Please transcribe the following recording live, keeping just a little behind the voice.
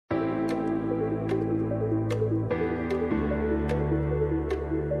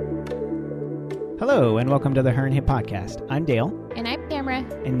Hello, and welcome to the Her and Hip Podcast. I'm Dale. And I'm Tamara.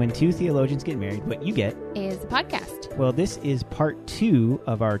 And when two theologians get married, what you get is a podcast. Well, this is part 2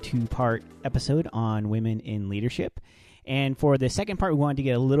 of our 2-part episode on women in leadership. And for the second part, we wanted to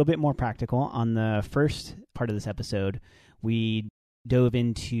get a little bit more practical. On the first part of this episode, we dove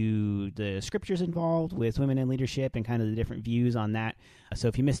into the scriptures involved with women in leadership and kind of the different views on that. So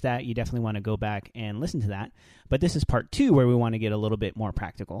if you missed that, you definitely want to go back and listen to that. But this is part 2 where we want to get a little bit more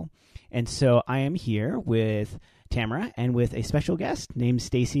practical. And so I am here with Tamara and with a special guest named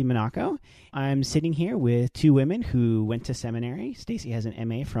Stacy Monaco. I'm sitting here with two women who went to seminary. Stacy has an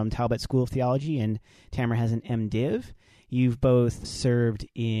MA from Talbot School of Theology and Tamara has an MDiv. You've both served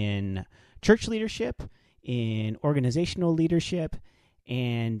in church leadership, in organizational leadership,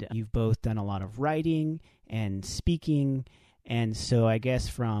 and you've both done a lot of writing and speaking. And so I guess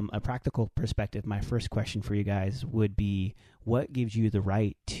from a practical perspective, my first question for you guys would be, what gives you the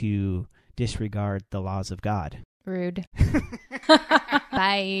right to disregard the laws of God? Rude.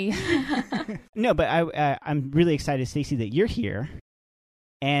 Bye. No, but I'm really excited, Stacy, that you're here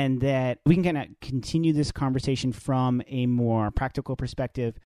and that we can kind of continue this conversation from a more practical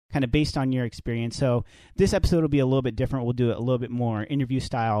perspective, kind of based on your experience. So this episode will be a little bit different. We'll do it a little bit more interview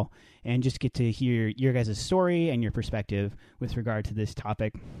style and just get to hear your guys' story and your perspective with regard to this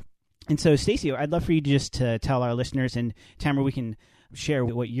topic. And so, Stacy, I'd love for you just to tell our listeners, and Tamara, we can share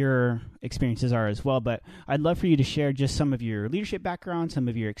what your experiences are as well, but I'd love for you to share just some of your leadership background, some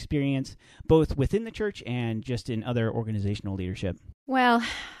of your experience, both within the church and just in other organizational leadership. Well,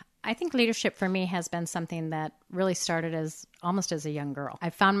 I think leadership for me has been something that really started as almost as a young girl. I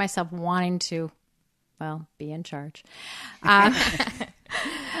found myself wanting to, be in charge. But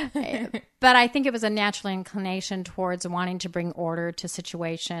I think it was a natural inclination towards wanting to bring order to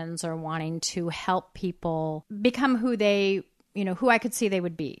situations or wanting to help people become who who I could see they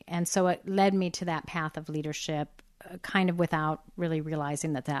would be. And so it led me to that path of leadership, kind of without really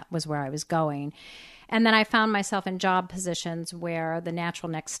realizing that that was where I was going. And then I found myself in job positions where the natural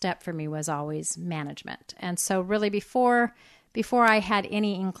next step for me was always management. And so really before I had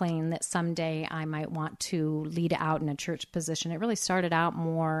any inkling that someday I might want to lead out in a church position, it really started out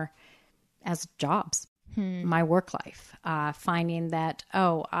more as jobs, my work life, finding that,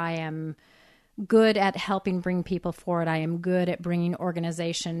 I am good at helping bring people forward. I am good at bringing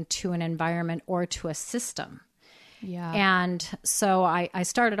organization to an environment or to a system. Yeah. And so I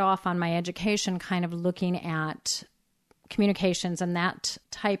started off on my education kind of looking at communications and that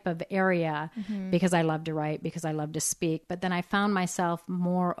type of area because I love to write, because I love to speak. But then I found myself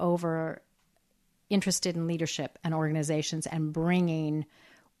moreover interested in leadership and organizations and bringing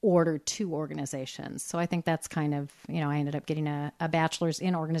order to organizations. So I think that's kind of, I ended up getting a bachelor's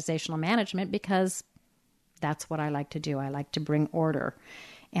in organizational management because that's what I like to do. I like to bring order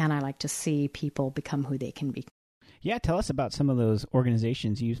and I like to see people become who they can be. Yeah, tell us about some of those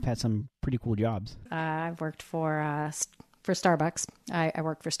organizations. You've had some pretty cool jobs. I've worked for Starbucks. I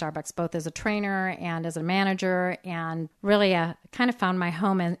worked for Starbucks both as a trainer and as a manager, and really kind of found my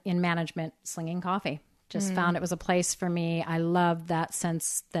home in management, slinging coffee. Just found it was a place for me. I loved that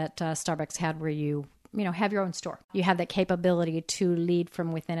sense that Starbucks had where you have your own store. You have that capability to lead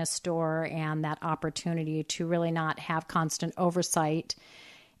from within a store and that opportunity to really not have constant oversight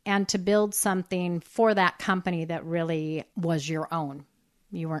and to build something for that company that really was your own.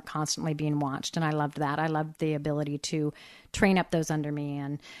 You weren't constantly being watched. And I loved that. I loved the ability to train up those under me.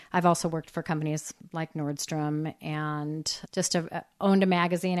 And I've also worked for companies like Nordstrom and just owned a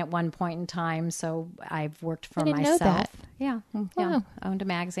magazine at one point in time. So I've worked for myself. Know that. Yeah. Wow. Owned a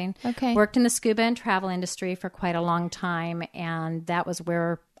magazine. Okay. Worked in the scuba and travel industry for quite a long time. And that was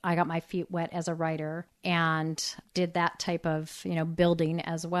where I got my feet wet as a writer and did that type of, building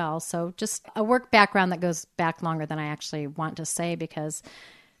as well. So just a work background that goes back longer than I actually want to say because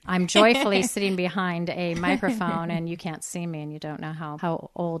I'm joyfully sitting behind a microphone and you can't see me and you don't know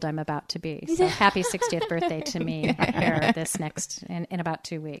how old I'm about to be. So happy 60th birthday to me here in about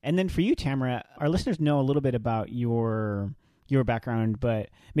 2 weeks. And then for you, Tamara, our listeners know a little bit about your background, but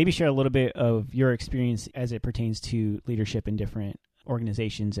maybe share a little bit of your experience as it pertains to leadership in different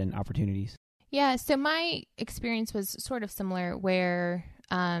organizations and opportunities. Yeah, so my experience was sort of similar where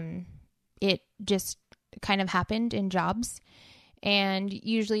it just kind of happened in jobs. And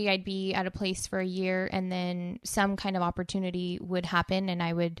usually I'd be at a place for a year and then some kind of opportunity would happen and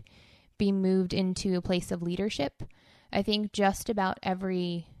I would be moved into a place of leadership. I think just about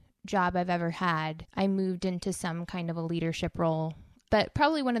every job I've ever had, I moved into some kind of a leadership role. But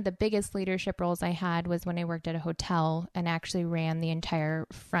probably one of the biggest leadership roles I had was when I worked at a hotel and actually ran the entire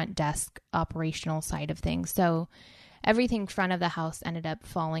front desk operational side of things. So everything front of the house ended up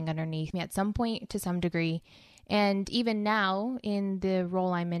falling underneath me at some point to some degree. And even now, in the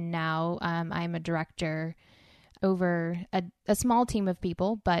role I'm in now, I'm a director over a small team of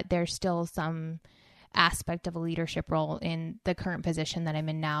people, but there's still some aspect of a leadership role in the current position that I'm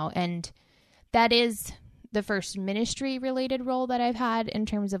in now. And that is the first ministry-related role that I've had in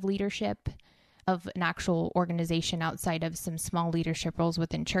terms of leadership of an actual organization outside of some small leadership roles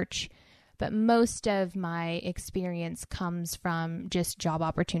within church. But most of my experience comes from just job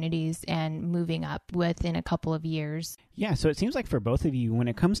opportunities and moving up within a couple of years. Yeah, so it seems like for both of you, when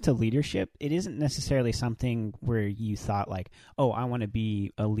it comes to leadership, it isn't necessarily something where you thought like, oh, I want to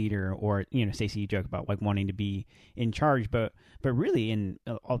be a leader, or, Stacey, you joke about like wanting to be in charge, but really in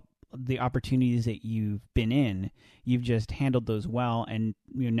all the opportunities that you've been in, you've just handled those well, and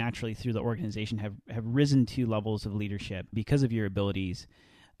naturally through the organization have risen to levels of leadership because of your abilities.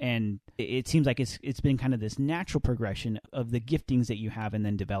 And it seems like it's been kind of this natural progression of the giftings that you have, and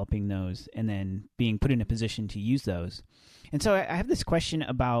then developing those, and then being put in a position to use those. And so I have this question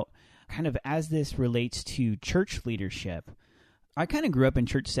about kind of as this relates to church leadership. I kind of grew up in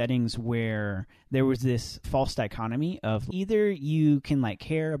church settings where there was this false dichotomy of either you can like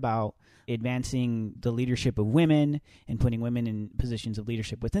care about advancing the leadership of women and putting women in positions of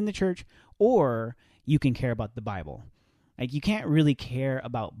leadership within the church, or you can care about the Bible. Like, you can't really care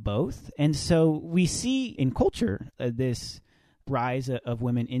about both. And so we see in culture this rise of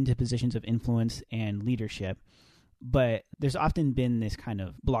women into positions of influence and leadership. But there's often been this kind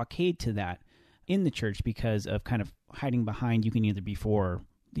of blockade to that in the church because of kind of hiding behind, you can either be for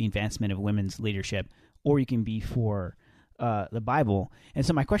the advancement of women's leadership, or you can be for the Bible. And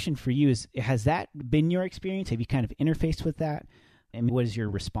so my question for you is, has that been your experience? Have you kind of interfaced with that? And what is your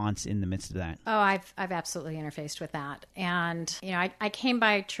response in the midst of that? Oh, I've absolutely interfaced with that. And, I came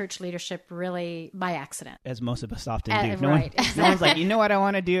by church leadership really by accident. As most of us often do. Right. No one's like, you know what I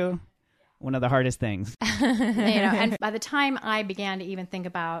want to do? One of the hardest things. And by the time I began to even think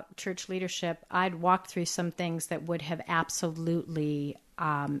about church leadership, I'd walked through some things that would have absolutely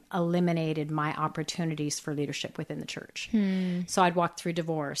eliminated my opportunities for leadership within the church. So I'd walked through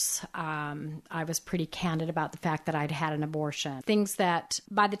divorce. I was pretty candid about the fact that I'd had an abortion. Things that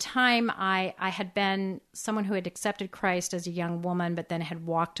by the time I had been someone who had accepted Christ as a young woman, but then had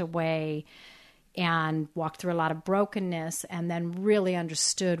walked away and walked through a lot of brokenness, and then really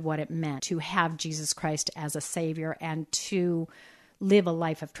understood what it meant to have Jesus Christ as a Savior and to live a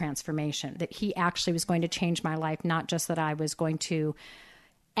life of transformation, that he actually was going to change my life, not just that I was going to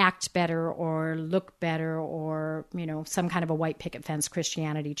act better or look better or, some kind of a white picket fence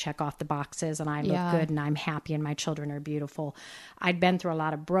Christianity, check off the boxes and I look good and I'm happy and my children are beautiful. I'd been through a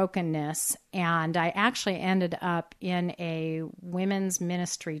lot of brokenness, and I actually ended up in a women's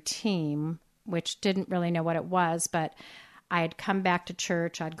ministry team, which didn't really know what it was, but I had come back to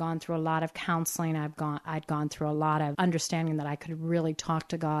church. I'd gone through a lot of counseling. I'd gone through a lot of understanding that I could really talk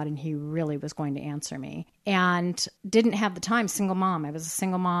to God and he really was going to answer me. And didn't have the time. Single mom. I was a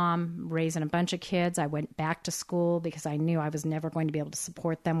single mom raising a bunch of kids. I went back to school because I knew I was never going to be able to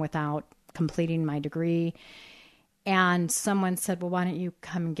support them without completing my degree. And someone said, well, why don't you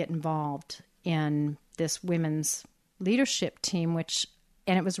come and get involved in this women's leadership team,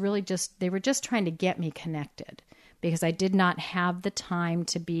 and it was really they were just trying to get me connected because I did not have the time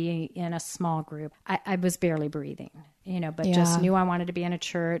to be in a small group. I was barely breathing, but just knew I wanted to be in a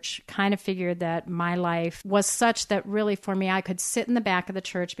church, kind of figured that my life was such that really for me, I could sit in the back of the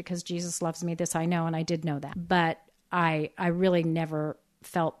church because Jesus loves me, this I know, and I did know that. But I really never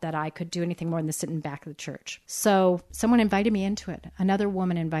felt that I could do anything more than sit in the back of the church. So someone invited me into it. Another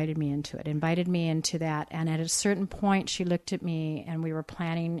woman invited me into that. And at a certain point, she looked at me and we were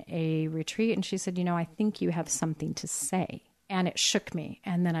planning a retreat. And she said, I think you have something to say. And it shook me.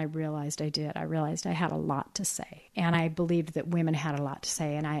 And then I realized I did. I realized I had a lot to say. And I believed that women had a lot to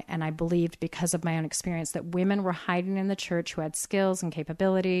say. And I believed, because of my own experience, that women were hiding in the church who had skills and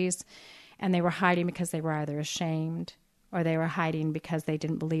capabilities. And they were hiding because they were either ashamed or they were hiding because they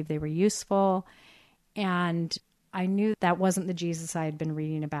didn't believe they were useful. And I knew that wasn't the Jesus I had been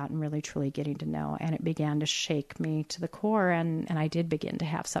reading about and really truly getting to know. And it began to shake me to the core. And I did begin to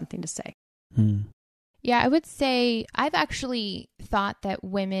have something to say. Yeah, I would say I've actually thought that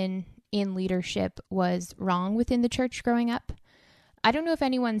women in leadership was wrong within the church growing up. I don't know if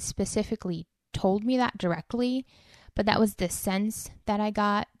anyone specifically told me that directly, but that was the sense that I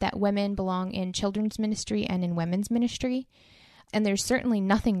got, that women belong in children's ministry and in women's ministry. And there's certainly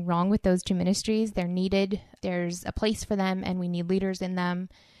nothing wrong with those two ministries. They're needed. There's a place for them and we need leaders in them.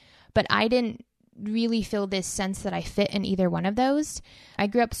 But I didn't really feel this sense that I fit in either one of those. I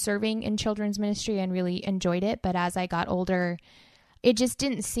grew up serving in children's ministry and really enjoyed it, but as I got older, it just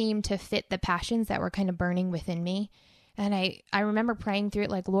didn't seem to fit the passions that were kind of burning within me. And I remember praying through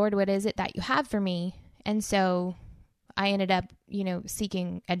it like, Lord, what is it that you have for me? And so I ended up,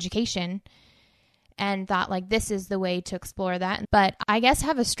 seeking education and thought like, this is the way to explore that. But I guess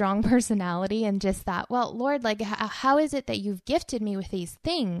have a strong personality and just thought, well, Lord, like, how is it that you've gifted me with these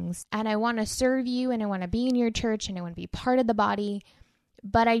things? And I want to serve you and I want to be in your church and I want to be part of the body,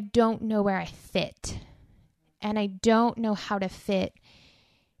 but I don't know where I fit. And I don't know how to fit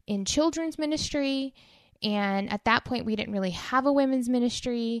in children's ministry. And at that point, we didn't really have a women's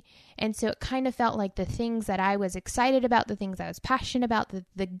ministry. And so it kind of felt like the things that I was excited about, the things I was passionate about,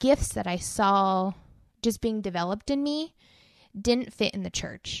 the gifts that I saw just being developed in me didn't fit in the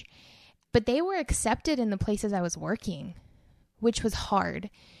church. But they were accepted in the places I was working, which was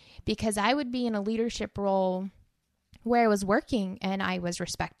hard because I would be in a leadership role where I was working and I was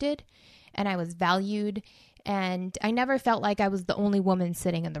respected and I was valued. And I never felt like I was the only woman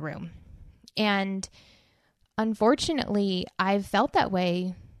sitting in the room. And unfortunately, I've felt that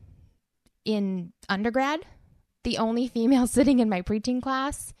way in undergrad, the only female sitting in my preaching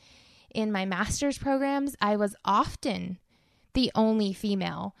class. In my master's programs, I was often the only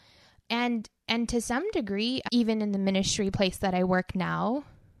female. And to some degree, even in the ministry place that I work now,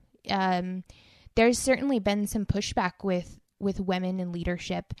 there's certainly been some pushback with women in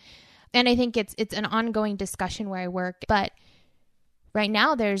leadership. And I think it's an ongoing discussion where I work. But right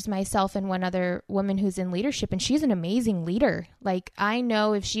now, there's myself and one other woman who's in leadership, and she's an amazing leader. Like, I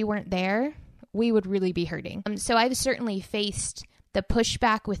know if she weren't there, we would really be hurting. So I've certainly faced the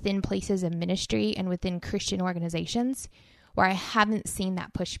pushback within places of ministry and within Christian organizations where I haven't seen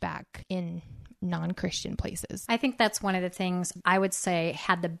that pushback in non-Christian places. I think that's one of the things I would say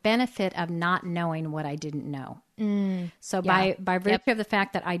had the benefit of not knowing what I didn't know. So by virtue of the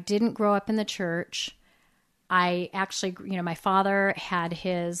fact that I didn't grow up in the church, I actually, my father had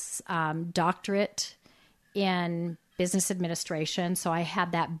his doctorate in business administration. So I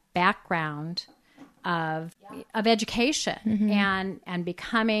had that background of education and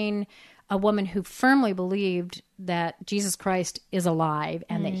becoming a woman who firmly believed that Jesus Christ is alive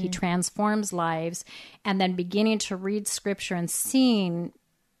and that he transforms lives, and then beginning to read scripture and seeing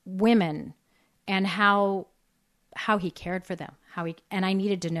women and how he cared for them, and I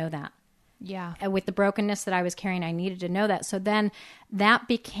needed to know that. Yeah. And with the brokenness that I was carrying, I needed to know that. So then that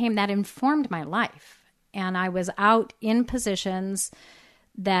informed my life. And I was out in positions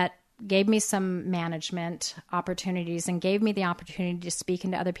that gave me some management opportunities and gave me the opportunity to speak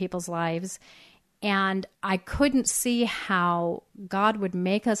into other people's lives. And I couldn't see how God would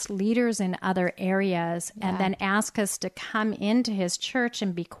make us leaders in other areas and then ask us to come into his church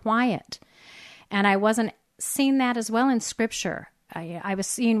and be quiet. And I wasn't seeing that as well in scripture. I was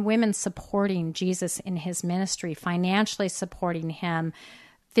seeing women supporting Jesus in his ministry, financially supporting him,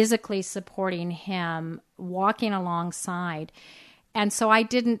 physically supporting him, walking alongside. And so I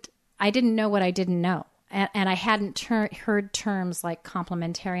didn't know what I didn't know. And I hadn't heard terms like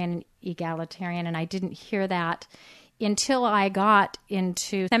complementarian and egalitarian, and I didn't hear that until I got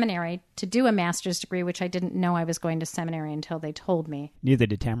into seminary to do a master's degree, which I didn't know I was going to seminary until they told me. Neither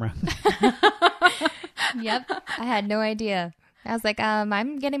did Tamara. Yep. I had no idea. I was like,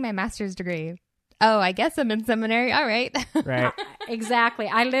 I'm getting my master's degree. Oh, I guess I'm in seminary. All right. Right. Exactly.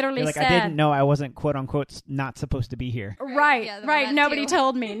 I literally said, I didn't know I wasn't, quote unquote, not supposed to be here. Right. Yeah, right. Nobody too.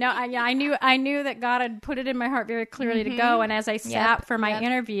 told me. No, I knew that God had put it in my heart very clearly to go. And as I sat for my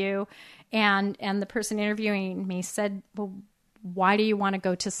interview and the person interviewing me said, well, why do you want to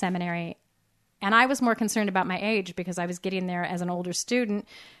go to seminary? And I was more concerned about my age because I was getting there as an older student.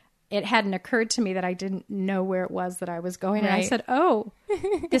 It hadn't occurred to me that I didn't know where it was that I was going. Right. And I said, oh,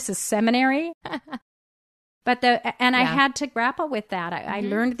 this is seminary? I had to grapple with that. I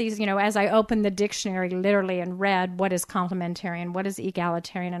learned these, as I opened the dictionary literally and read what is complementarian, what is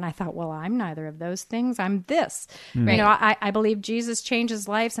egalitarian. And I thought, well, I'm neither of those things. I'm this. Right. I believe Jesus changes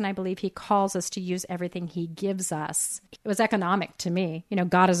lives, and I believe he calls us to use everything he gives us. It was economic to me.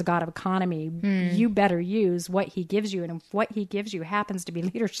 God is a God of economy. You better use what he gives you. And if what he gives you happens to be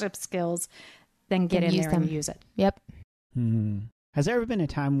leadership skills, then get in there and use it. Yep. Has there ever been a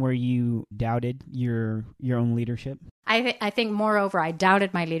time where you doubted your own leadership? I think moreover, I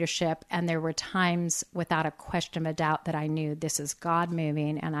doubted my leadership, and there were times without a question of a doubt that I knew this is God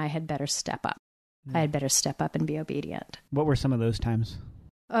moving and I had better step up. I had better step up and be obedient. What were some of those times?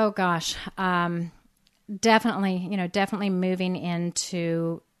 Oh gosh. Definitely moving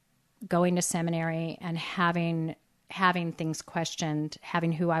into going to seminary and having having things questioned,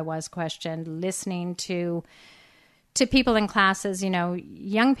 having who I was questioned, listening to people in classes,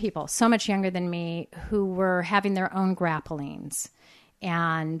 young people, so much younger than me, who were having their own grapplings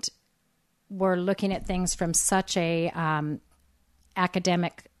and were looking at things from such a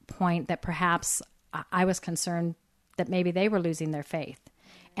academic point that perhaps I was concerned that maybe they were losing their faith.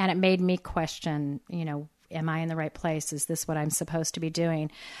 And it made me question, am I in the right place? Is this what I'm supposed to be doing?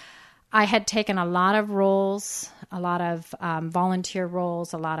 I had taken a lot of roles, a lot of volunteer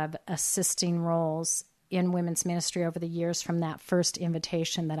roles, a lot of assisting roles in women's ministry over the years from that first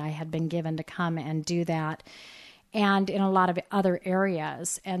invitation that I had been given to come and do that, and in a lot of other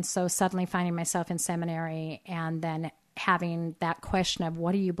areas. And so suddenly finding myself in seminary and then having that question of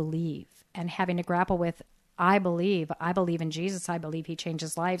what do you believe, and having to grapple with, I believe in Jesus. I believe he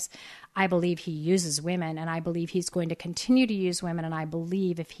changes lives. I believe he uses women, and I believe he's going to continue to use women. And I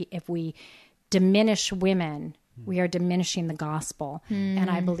believe if we diminish women, we are diminishing the gospel. And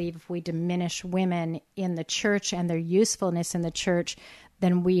I believe if we diminish women in the church and their usefulness in the church,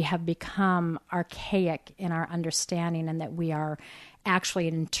 then we have become archaic in our understanding, and that we are actually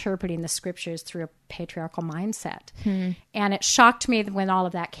interpreting the scriptures through a patriarchal mindset. And it shocked me when all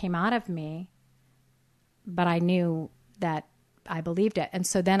of that came out of me, but I knew that I believed it. And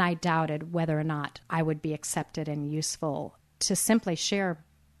so then I doubted whether or not I would be accepted and useful to simply share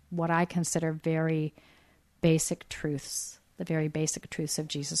what I consider very basic truths, the very basic truths of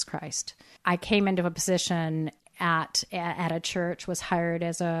Jesus Christ. I came into a position at a church, was hired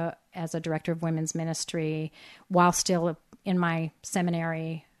as a director of women's ministry while still in my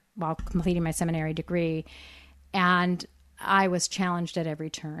seminary, while completing my seminary degree. And I was challenged at every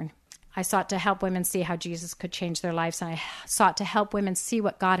turn. I sought to help women see how Jesus could change their lives. And I sought to help women see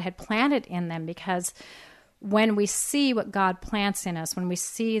what God had planted in them, because when we see what God plants in us, when we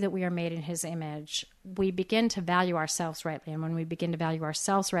see that we are made in his image, we begin to value ourselves rightly. And when we begin to value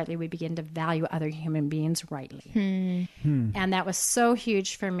ourselves rightly, we begin to value other human beings rightly. And that was so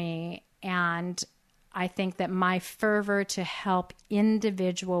huge for me. And I think that my fervor to help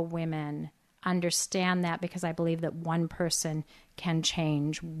individual women understand that, because I believe that one person can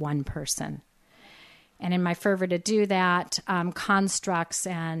change one person. And in my fervor to do that, constructs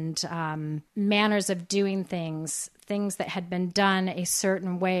and manners of doing things that had been done a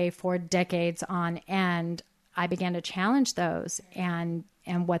certain way for decades on end, I began to challenge those. And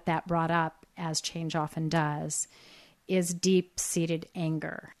what that brought up, as change often does, is deep-seated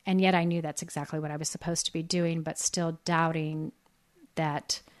anger. And yet I knew that's exactly what I was supposed to be doing, but still doubting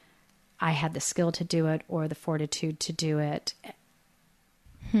that I had the skill to do it or the fortitude to do it.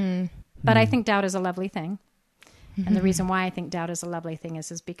 But I think doubt is a lovely thing. And the reason why I think doubt is a lovely thing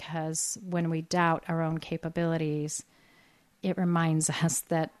is because when we doubt our own capabilities, it reminds us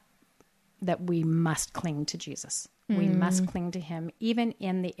that we must cling to Jesus. We must cling to him, even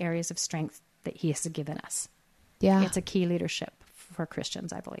in the areas of strength that he has given us. Yeah. It's a key leadership for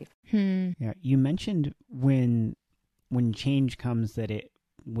Christians, I believe. Yeah, you mentioned when change comes that it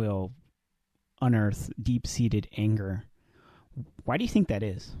will unearth deep-seated anger. Why do you think that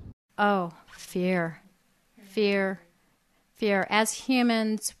is? Oh, fear. As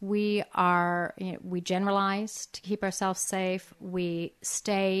humans, we generalize to keep ourselves safe. We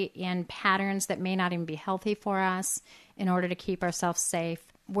stay in patterns that may not even be healthy for us in order to keep ourselves safe.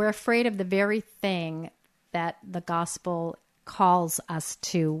 We're afraid of the very thing that the gospel calls us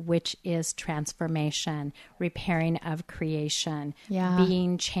to, which is transformation, repairing of creation,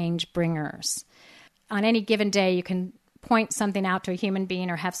 being change bringers. On any given day, you can point something out to a human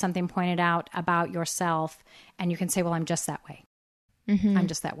being or have something pointed out about yourself, and you can say, well, I'm just that way. I'm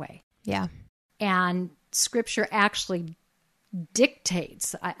just that way. Yeah. And scripture actually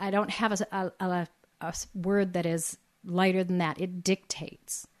dictates. I don't have a word that is lighter than that. It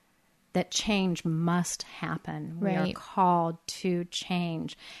dictates that change must happen. Right. We are called to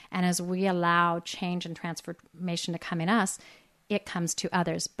change. And as we allow change and transformation to come in us, it comes to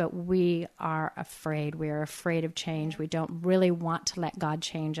others. But we are afraid. We are afraid of change. We don't really want to let God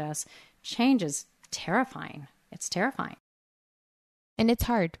change us. Change is terrifying. It's terrifying. And it's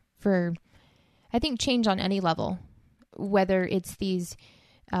hard I think, change on any level, whether it's these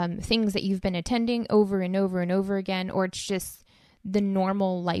things that you've been attending over and over and over again, or it's just the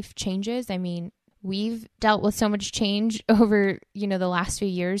normal life changes. I mean, we've dealt with so much change over, the last few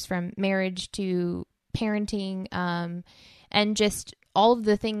years, from marriage to parenting, and just all of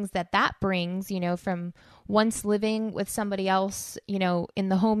the things that brings, from once living with somebody else, in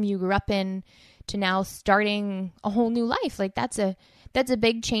the home you grew up in, to now starting a whole new life. Like that's a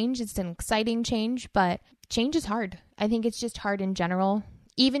big change. It's an exciting change, but change is hard. I think it's just hard in general.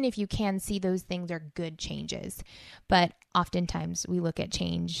 even if you can see those things are good changes. But oftentimes we look at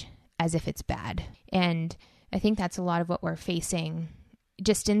change as if it's bad. And I think that's a lot of what we're facing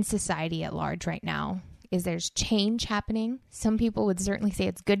just in society at large right now, is there's change happening. Some people would certainly say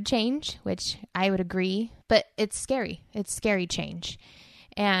it's good change, which I would agree, but it's scary. It's scary change.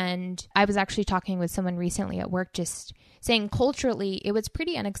 And I was actually talking with someone recently at work, just saying culturally, it was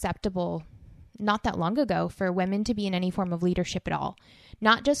pretty unacceptable not that long ago for women to be in any form of leadership at all,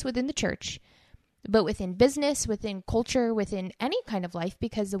 not just within the church, but within business, within culture, within any kind of life,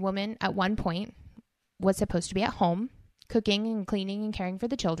 because the woman at one point was supposed to be at home, cooking and cleaning and caring for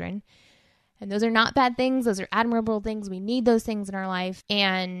the children. And those are not bad things. Those are admirable things. We need those things in our life.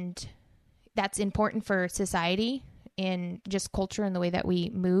 And that's important for society in just culture and the way that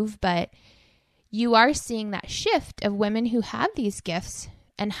we move. But you are seeing that shift of women who have these gifts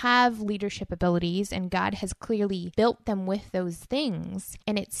and have leadership abilities, and God has clearly built them with those things.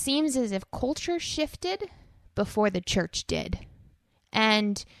 And it seems as if culture shifted before the church did.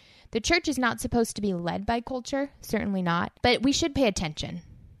 And the church is not supposed to be led by culture, certainly not, but we should pay attention.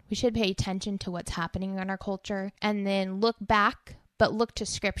 We should pay attention to what's happening in our culture and then look back, but look to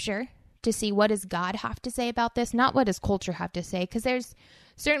Scripture to see what does God have to say about this, not what does culture have to say, because there's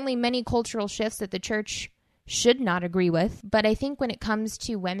certainly many cultural shifts that the church should not agree with. But I think when it comes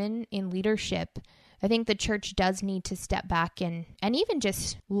to women in leadership, I think the church does need to step back and even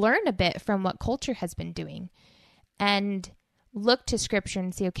just learn a bit from what culture has been doing and look to Scripture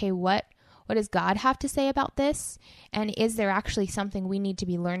and see, okay, what does God have to say about this? And is there actually something we need to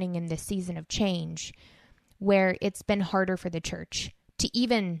be learning in this season of change where it's been harder for the church to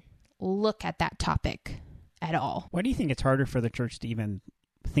even look at that topic at all? Why do you think it's harder for the church to even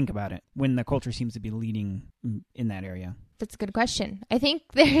think about it when the culture seems to be leading in that area? That's a good question. I think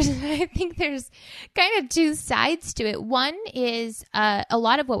there's kind of two sides to it. One is a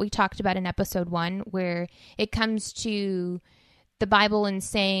lot of what we talked about in episode 1, where it comes to the Bible and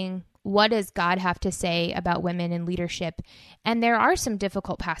saying, what does God have to say about women in leadership? And there are some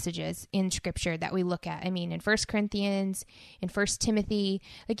difficult passages in Scripture that we look at. I mean, in 1 Corinthians, in 1 Timothy,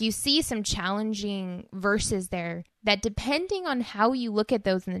 like you see some challenging verses there that depending on how you look at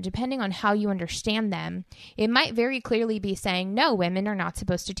those and depending on how you understand them, it might very clearly be saying, no, women are not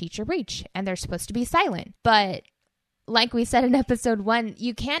supposed to teach or preach, and they're supposed to be silent. But like we said in episode 1,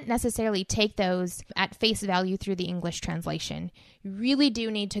 you can't necessarily take those at face value through the English translation. You really do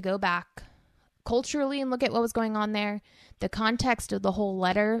need to go back culturally and look at what was going on there, the context of the whole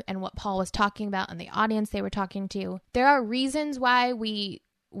letter and what Paul was talking about and the audience they were talking to. There are reasons why we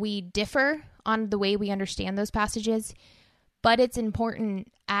differ on the way we understand those passages, but it's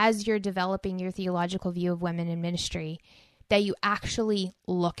important as you're developing your theological view of women in ministry that you actually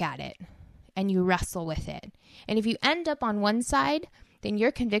look at it and you wrestle with it. And if you end up on one side, then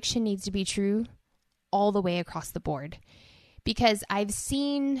your conviction needs to be true all the way across the board. Because I've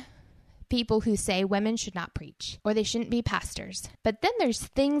seen people who say women should not preach or they shouldn't be pastors. But then there's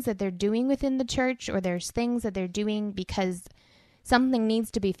things that they're doing within the church, or there's things that they're doing because something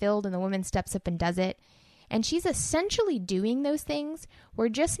needs to be filled and the woman steps up and does it. And she's essentially doing those things. We're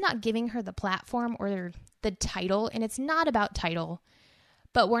just not giving her the platform or the title. And it's not about title.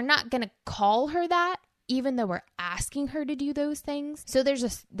 But we're not going to call her that, even though we're asking her to do those things. So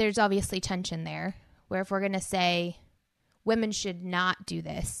there's obviously tension there, where if we're going to say women should not do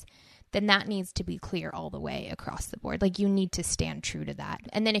this, then that needs to be clear all the way across the board. Like, you need to stand true to that.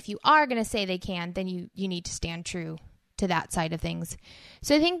 And then if you are going to say they can, then you need to stand true to that side of things.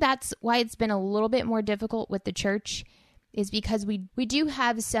 So I think that's why it's been a little bit more difficult with the church, is because we do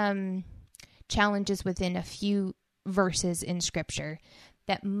have some challenges within a few verses in Scripture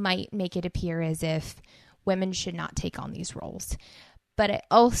that might make it appear as if women should not take on these roles. But I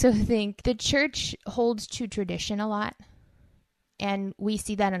also think the church holds to tradition a lot. And we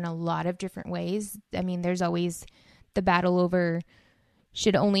see that in a lot of different ways. I mean, there's always the battle over,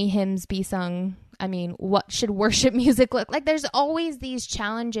 should only hymns be sung? I mean, what should worship music look like? There's always these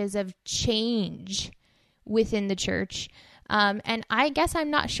challenges of change within the church. And I guess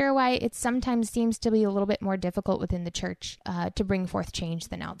I'm not sure why it sometimes seems to be a little bit more difficult within the church to bring forth change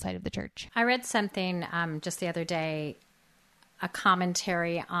than outside of the church. I read something just the other day, a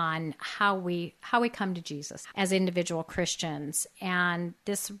commentary on how we come to Jesus as individual Christians. And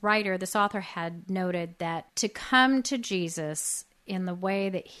this author had noted that to come to Jesus in the way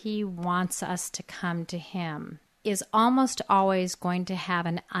that he wants us to come to him is almost always going to have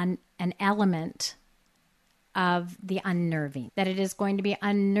an element of the unnerving, that it is going to be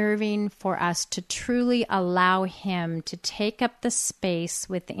unnerving for us to truly allow him to take up the space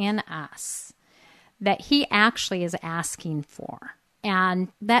within us that he actually is asking for.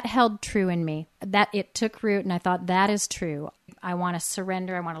 And that held true in me. That it took root, and I thought, that is true. I want to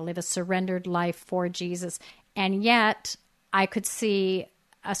surrender. I want to live a surrendered life for Jesus. And yet I could see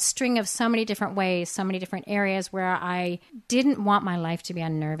a string of so many different ways, so many different areas where I didn't want my life to be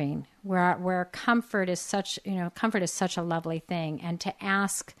unnerving, where comfort is such a lovely thing. And to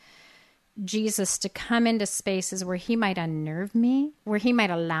ask Jesus to come into spaces where he might unnerve me, where he might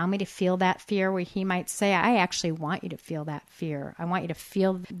allow me to feel that fear, where he might say, I actually want you to feel that fear. I want you to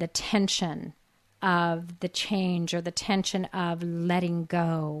feel the tension of the change or the tension of letting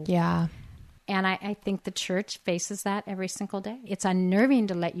go. Yeah. And I think the church faces that every single day. It's unnerving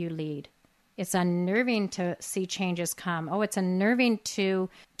to let you lead. It's unnerving to see changes come. Oh, it's unnerving to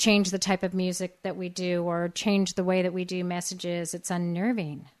change the type of music that we do or change the way that we do messages. It's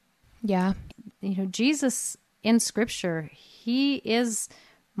unnerving. Yeah. Jesus in Scripture, he is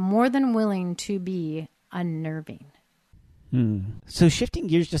more than willing to be unnerving. So shifting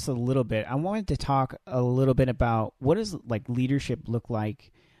gears just a little bit, I wanted to talk a little bit about what does leadership look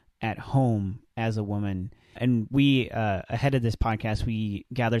like at home as a woman. And we, ahead of this podcast, we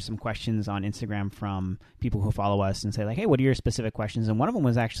gathered some questions on Instagram from people who follow us and say hey, what are your specific questions? And one of them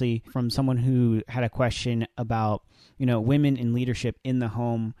was actually from someone who had a question about, women in leadership in the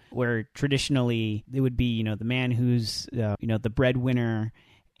home, where traditionally it would be, the man who's, the breadwinner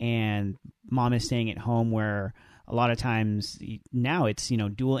and mom is staying at home, where a lot of times now it's,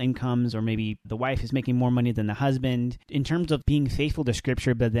 dual incomes, or maybe the wife is making more money than the husband, in terms of being faithful to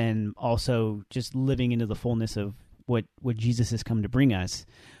Scripture, but then also just living into the fullness of what Jesus has come to bring us.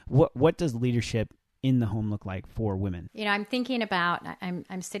 What does leadership in the home look like for women? I'm thinking about,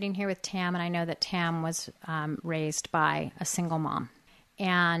 I'm sitting here with Tam, and I know that Tam was raised by a single mom.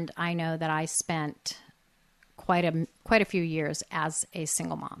 And I know that I spent quite a few years as a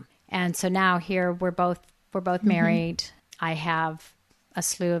single mom. And so now here we're both married. I have a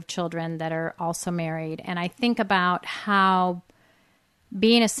slew of children that are also married. And I think about how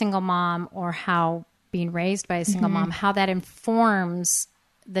being a single mom, or how being raised by a single mom, how that informs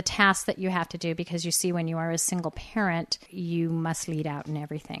the tasks that you have to do. Because you see, when you are a single parent, you must lead out in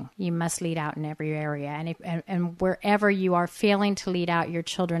everything. You must lead out in every area. And wherever you are failing to lead out, your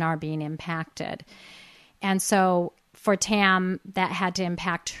children are being impacted. And so for Tam, that had to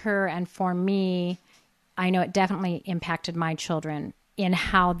impact her. And for me, I know it definitely impacted my children in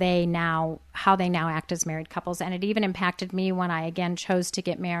how they now act as married couples. And it even impacted me when I again chose to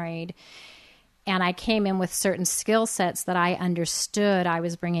get married. And I came in with certain skill sets that I understood I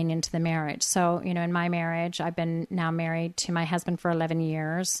was bringing into the marriage. So, in my marriage, I've been now married to my husband for 11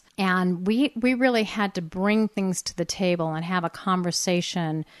 years. And we really had to bring things to the table and have a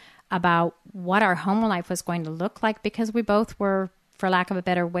conversation about what our home life was going to look like, because we both were, for lack of a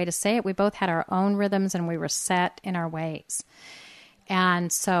better way to say it, we both had our own rhythms and we were set in our ways.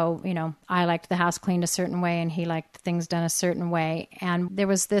 And so, I liked the house cleaned a certain way and he liked things done a certain way. And there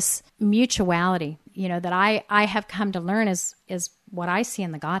was this mutuality, that I have come to learn is what I see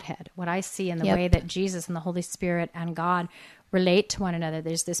in the Godhead, what I see in the way that Jesus and the Holy Spirit and God relate to one another.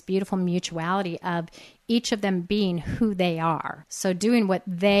 There's this beautiful mutuality of each of them being who they are. So doing what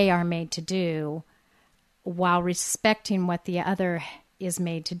they are made to do while respecting what the other is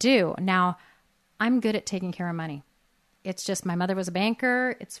made to do. Now, I'm good at taking care of money. It's just, my mother was a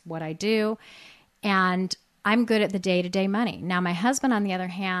banker. It's what I do. And I'm good at the day-to-day money. Now, my husband, on the other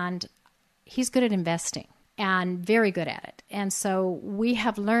hand, he's good at investing and very good at it. And so we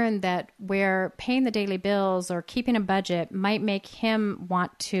have learned that where paying the daily bills or keeping a budget might make him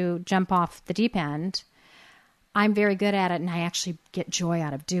want to jump off the deep end, I'm very good at it, and I actually get joy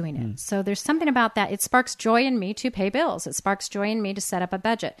out of doing it. So there's something about that. It sparks joy in me to pay bills. It sparks joy in me to set up a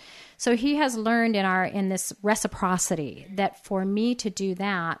budget. So he has learned in this reciprocity that for me to do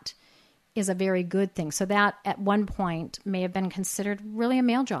that is a very good thing. So that at one point may have been considered really a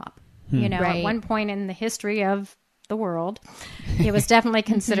male job. Right. At one point in the history of the world, it was definitely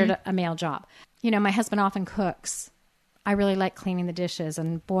considered a male job. My husband often cooks. I really like cleaning the dishes,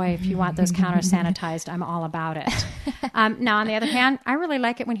 and boy, if you want those counters sanitized, I'm all about it. Now, on the other hand, I really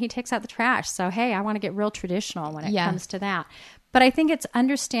like it when he takes out the trash. So, hey, I want to get real traditional when it comes to that. But I think it's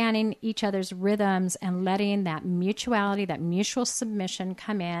understanding each other's rhythms and letting that mutuality, that mutual submission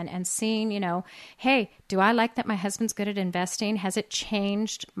come in and seeing, hey, do I like that my husband's good at investing? Has it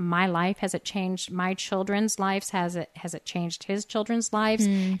changed my life? Has it changed my children's lives? Has it changed his children's lives?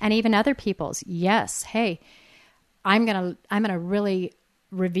 And even other people's? Yes. Hey, I'm gonna really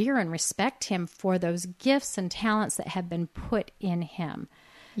revere and respect him for those gifts and talents that have been put in him.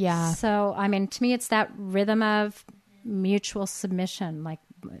 Yeah. So, to me, it's that rhythm of mutual submission. Like,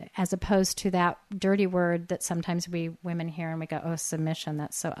 as opposed to that dirty word that sometimes we women hear and we go, oh, submission,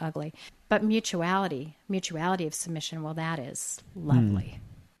 that's so ugly. But mutuality of submission, well, that is lovely.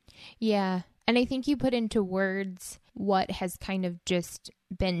 Yeah. And I think you put into words what has kind of just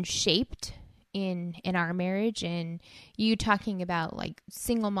been shaped in our marriage, and you talking about like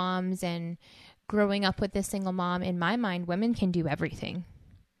single moms and growing up with a single mom. In my mind, women can do everything.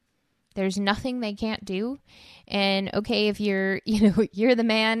 There's nothing they can't do. And okay, if you're the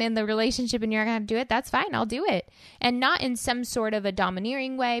man in the relationship and you're going to do it, that's fine. I'll do it. And not in some sort of a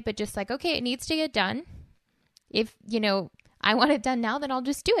domineering way, but just like, okay, it needs to get done. If, I want it done now, then I'll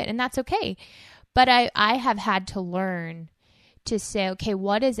just do it. And that's okay. But I have had to learn to say, okay,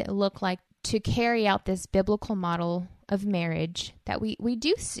 what does it look like to carry out this biblical model of marriage that we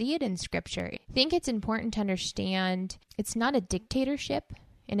do see it in Scripture? I think it's important to understand it's not a dictatorship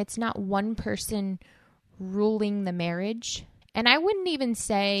and it's not one person ruling the marriage. And I wouldn't even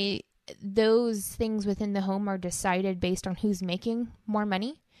say those things within the home are decided based on who's making more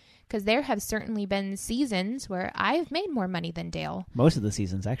money, because there have certainly been seasons where I've made more money than Dale. Most of the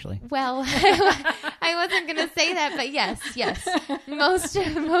seasons, actually. Well, I wasn't going to say that, but yes. Most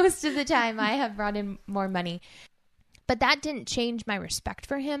of the time I have brought in more money. But that didn't change my respect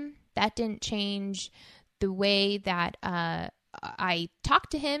for him. That didn't change the way that I talk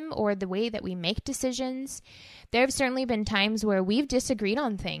to him or the way that we make decisions. There have certainly been times where we've disagreed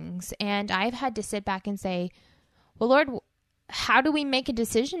on things, and I've had to sit back and say, well, Lord, how do we make a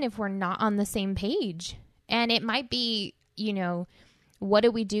decision if we're not on the same page? And it might be, what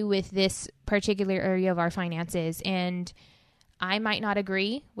do we do with this particular area of our finances? And I might not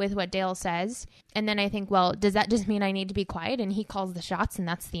agree with what Dale says. And then I think, well, does that just mean I need to be quiet and he calls the shots and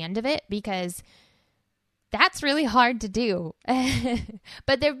that's the end of it? Because that's really hard to do.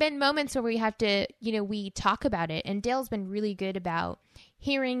 But there have been moments where we have to, we talk about it. And Dale's been really good about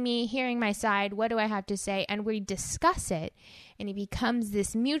hearing me, hearing my side. What do I have to say? And we discuss it. And it becomes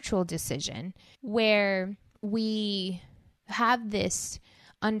this mutual decision where we have this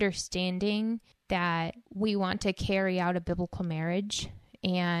understanding that we want to carry out a biblical marriage.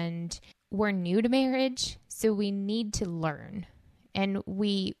 And we're new to marriage, so we need to learn. And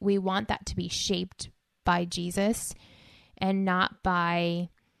we want that to be shaped by Jesus and not by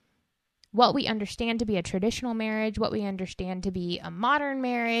what we understand to be a traditional marriage, what we understand to be a modern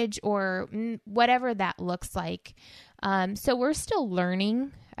marriage, or whatever that looks like. So we're still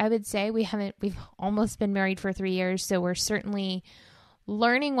learning, I would say. We've almost been married for 3 years, so we're certainly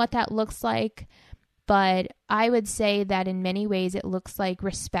learning what that looks like. But I would say that in many ways it looks like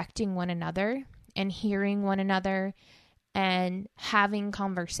respecting one another and hearing one another and having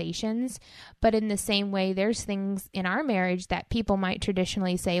conversations. But in the same way, there's things in our marriage that people might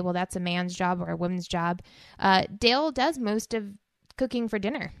traditionally say, well, that's a man's job or a woman's job. Dale does most of cooking for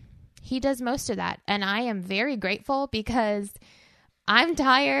dinner. He does most of that. And I am very grateful because I'm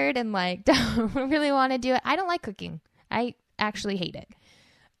tired and don't really want to do it. I don't like cooking. I actually hate it.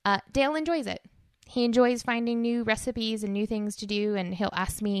 Dale enjoys it. He enjoys finding new recipes and new things to do. And he'll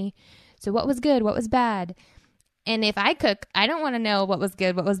ask me, so what was good? What was bad? And if I cook, I don't want to know what was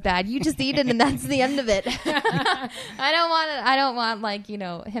good, what was bad. You just eat it and that's the end of it. I don't want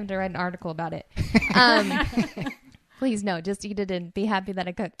him to write an article about it. Please no, just eat it and be happy that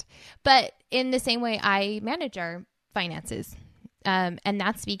I cooked. But in the same way, I manage our finances. And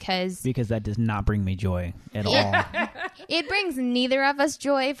that's because that does not bring me joy at all. It brings neither of us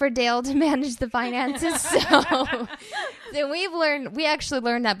joy for Dale to manage the finances. So we actually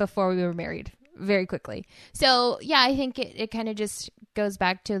learned that before we were married. Very quickly. So yeah, I think it kind of just goes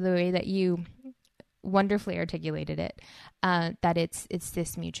back to the way that you wonderfully articulated it, that it's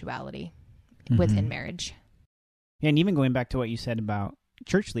this mutuality within marriage. Yeah, and even going back to what you said about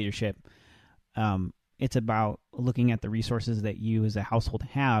church leadership, it's about looking at the resources that you as a household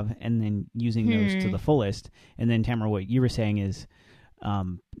have and then using those to the fullest. And then Tamara, what you were saying is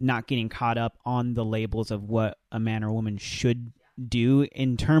not getting caught up on the labels of what a man or woman should do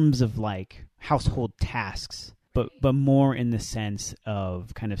in terms of household tasks, but more in the sense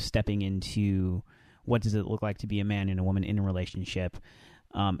of kind of stepping into what does it look like to be a man and a woman in a relationship,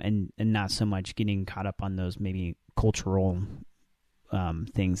 and not so much getting caught up on those maybe cultural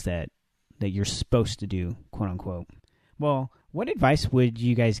things that you're supposed to do, quote unquote. Well, what advice would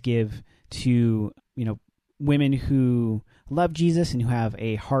you guys give to women who love Jesus and who have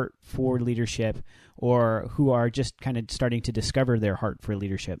a heart for leadership, or who are just kind of starting to discover their heart for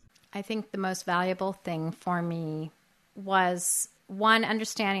leadership? I think the most valuable thing for me was, one,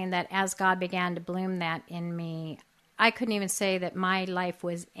 understanding that as God began to bloom that in me, I couldn't even say that my life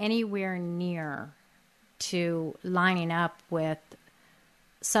was anywhere near to lining up with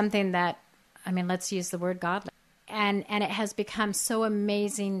something that, I mean, let's use the word godly. And it has become so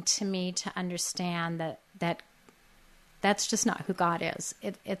amazing to me to understand that that's just not who God is.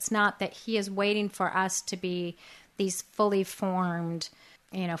 It's not that he is waiting for us to be these fully formed,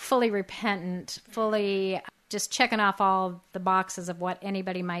 fully repentant, fully just checking off all the boxes of what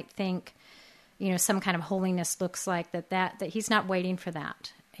anybody might think, some kind of holiness looks like, that he's not waiting for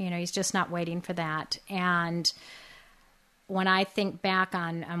that. He's just not waiting for that. And when I think back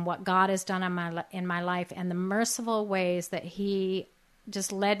on what God has done in my life and the merciful ways that he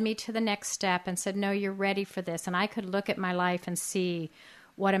just led me to the next step and said, no, you're ready for this. And I could look at my life and see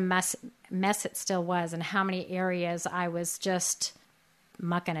what a mess it still was and how many areas I was just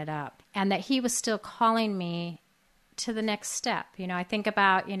mucking it up. And that he was still calling me to the next step. I think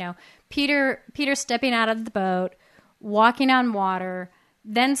about, Peter stepping out of the boat, walking on water,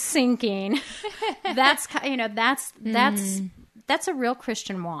 then sinking. That's a real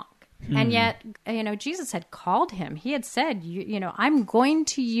Christian walk. And yet, Jesus had called him. He had said, I'm going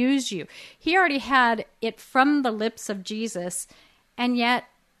to use you. He already had it from the lips of Jesus, and yet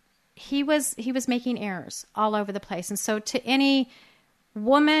he was making errors all over the place. And so to any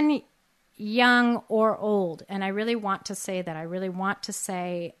woman, young or old, and I really want to say that,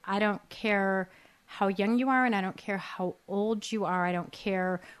 I don't care how young you are, and I don't care how old you are. I don't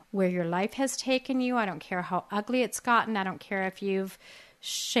care where your life has taken you. I don't care how ugly it's gotten. I don't care if you've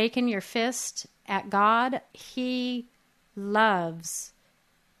shaken your fist at God. He loves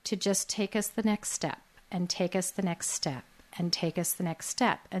to just take us the next step and take us the next step and take us the next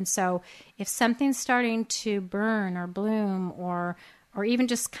step. And so if something's starting to burn or bloom or even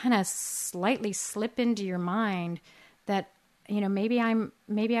just kind of slightly slip into your mind that, maybe I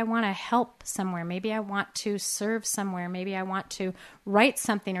want to help somewhere. Maybe I want to serve somewhere. Maybe I want to write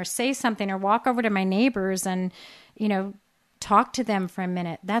something or say something or walk over to my neighbors and, talk to them for a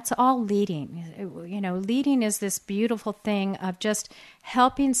minute. That's all leading. Leading is this beautiful thing of just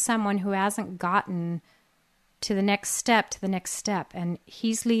helping someone who hasn't gotten to the next step, and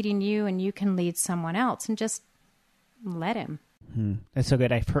he's leading you and you can lead someone else and just let him. That's so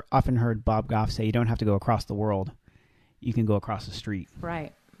good. I've often heard Bob Goff say, you don't have to go across the world. You can go across the street.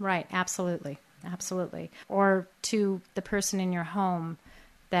 Right. Absolutely. Or to the person in your home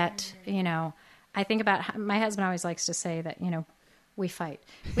that, I think about, my husband always likes to say that, we fight.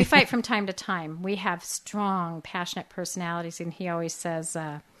 We fight from time to time. We have strong, passionate personalities. And he always says,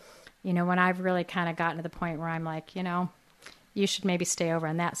 when I've really kind of gotten to the point where I'm like, you should maybe stay over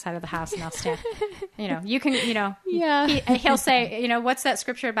on that side of the house and I'll stand, you can, yeah. He'll say, what's that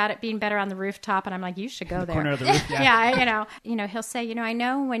scripture about it being better on the rooftop? And I'm like, you should go there. Corner of the roof, yeah. He'll say, I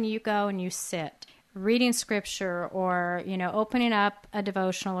know when you go and you sit reading scripture or, opening up a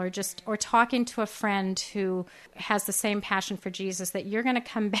devotional or talking to a friend who has the same passion for Jesus, that you're going to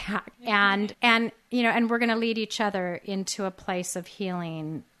come back and we're going to lead each other into a place of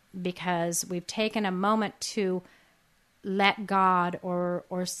healing because we've taken a moment to let God or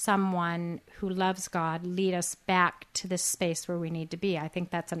someone who loves God lead us back to this space where we need to be. I think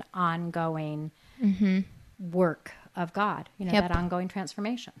that's an ongoing work of God, that ongoing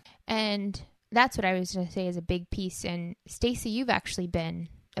transformation. And that's what I was going to say is a big piece. And Stacy, you've actually been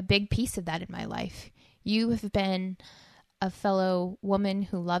a big piece of that in my life. You have been a fellow woman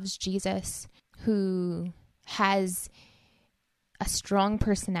who loves Jesus, who has a strong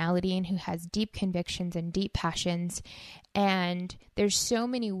personality and who has deep convictions and deep passions. And there's so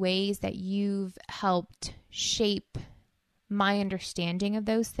many ways that you've helped shape my understanding of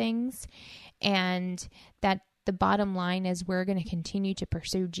those things. And that the bottom line is we're going to continue to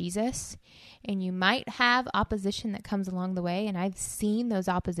pursue Jesus. And you might have opposition that comes along the way. And I've seen those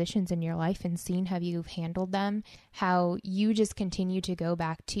oppositions in your life and seen how you've handled them, how you just continue to go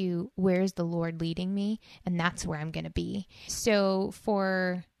back to where's the Lord leading me? And that's where I'm going to be. So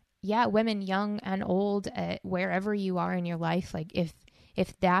for, women young and old, wherever you are in your life, like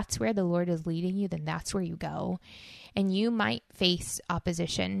if that's where the Lord is leading you, then that's where you go. And you might face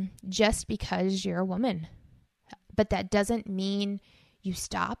opposition just because you're a woman. But that doesn't mean you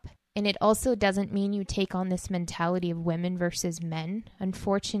stop. And it also doesn't mean you take on this mentality of women versus men.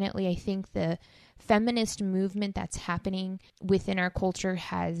 Unfortunately, I think the feminist movement that's happening within our culture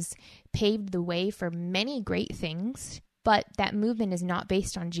has paved the way for many great things. But that movement is not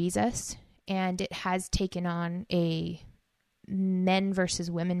based on Jesus. And it has taken on a men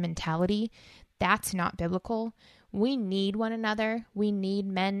versus women mentality. That's not biblical. We need one another. We need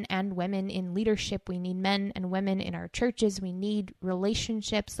men and women in leadership. We need men and women in our churches. We need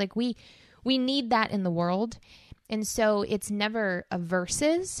relationships. Like we need that in the world. And so it's never a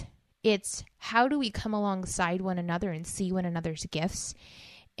versus. It's how do we come alongside one another and see one another's gifts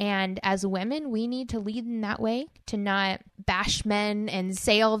And as women, we need to lead in that way, to not bash men and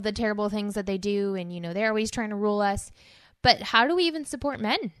say all of the terrible things that they do. And, they're always trying to rule us. But how do we even support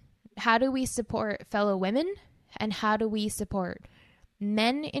men? How do we support fellow women? And how do we support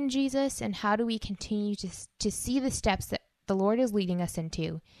men in Jesus? And how do we continue to see the steps that the Lord is leading us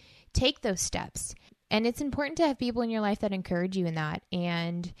into? Take those steps. And it's important to have people in your life that encourage you in that.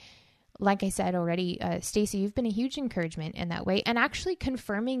 And like I said already, Stacy, you've been a huge encouragement in that way, and actually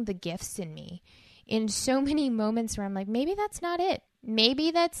confirming the gifts in me in so many moments where I'm like, maybe that's not it.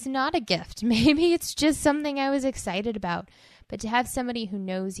 Maybe that's not a gift. Maybe it's just something I was excited about. But to have somebody who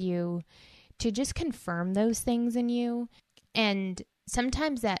knows you to just confirm those things in you. And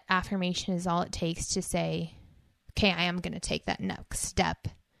sometimes that affirmation is all it takes to say, okay, I am going to take that next step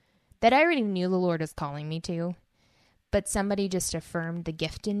that I already knew the Lord is calling me to. But somebody just affirmed the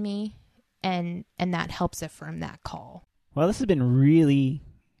gift in me. And that helps affirm that call. Well, this has been really,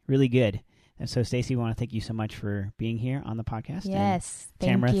 really good. And so, Stacy, we want to thank you so much for being here on the podcast. Yes, and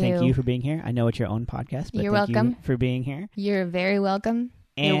Tamara, thank you for being here. I know it's your own podcast, but You're thank welcome you for being here. You're very welcome.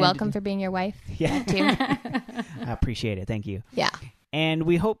 You're welcome for being your wife. Yeah, too. I appreciate it. Thank you. Yeah. And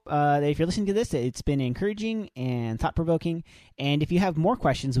we hope that if you're listening to this, it's been encouraging and thought-provoking. And if you have more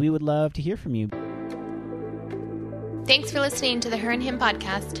questions, we would love to hear from you. Thanks for listening to the Her and Him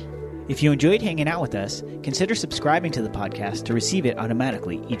podcast. If you enjoyed hanging out with us, consider subscribing to the podcast to receive it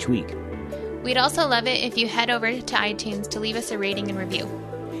automatically each week. We'd also love it if you head over to iTunes to leave us a rating and review.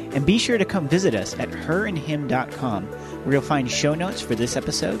 And be sure to come visit us at herandhim.com, where you'll find show notes for this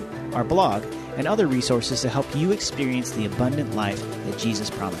episode, our blog, and other resources to help you experience the abundant life that Jesus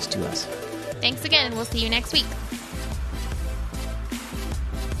promised to us. Thanks again, and we'll see you next week.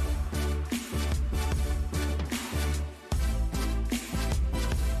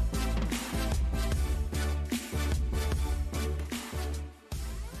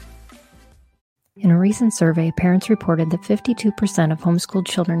 In a recent survey, parents reported that 52% of homeschooled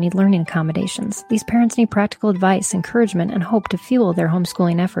children need learning accommodations. These parents need practical advice, encouragement, and hope to fuel their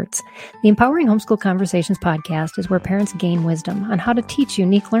homeschooling efforts. The Empowering Homeschool Conversations podcast is where parents gain wisdom on how to teach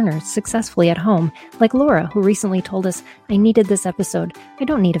unique learners successfully at home, like Laura, who recently told us, "I needed this episode. I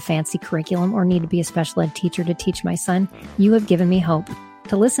don't need a fancy curriculum or need to be a special ed teacher to teach my son. You have given me hope."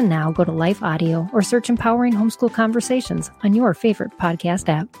 To listen now, go to Life Audio or search Empowering Homeschool Conversations on your favorite podcast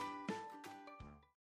app.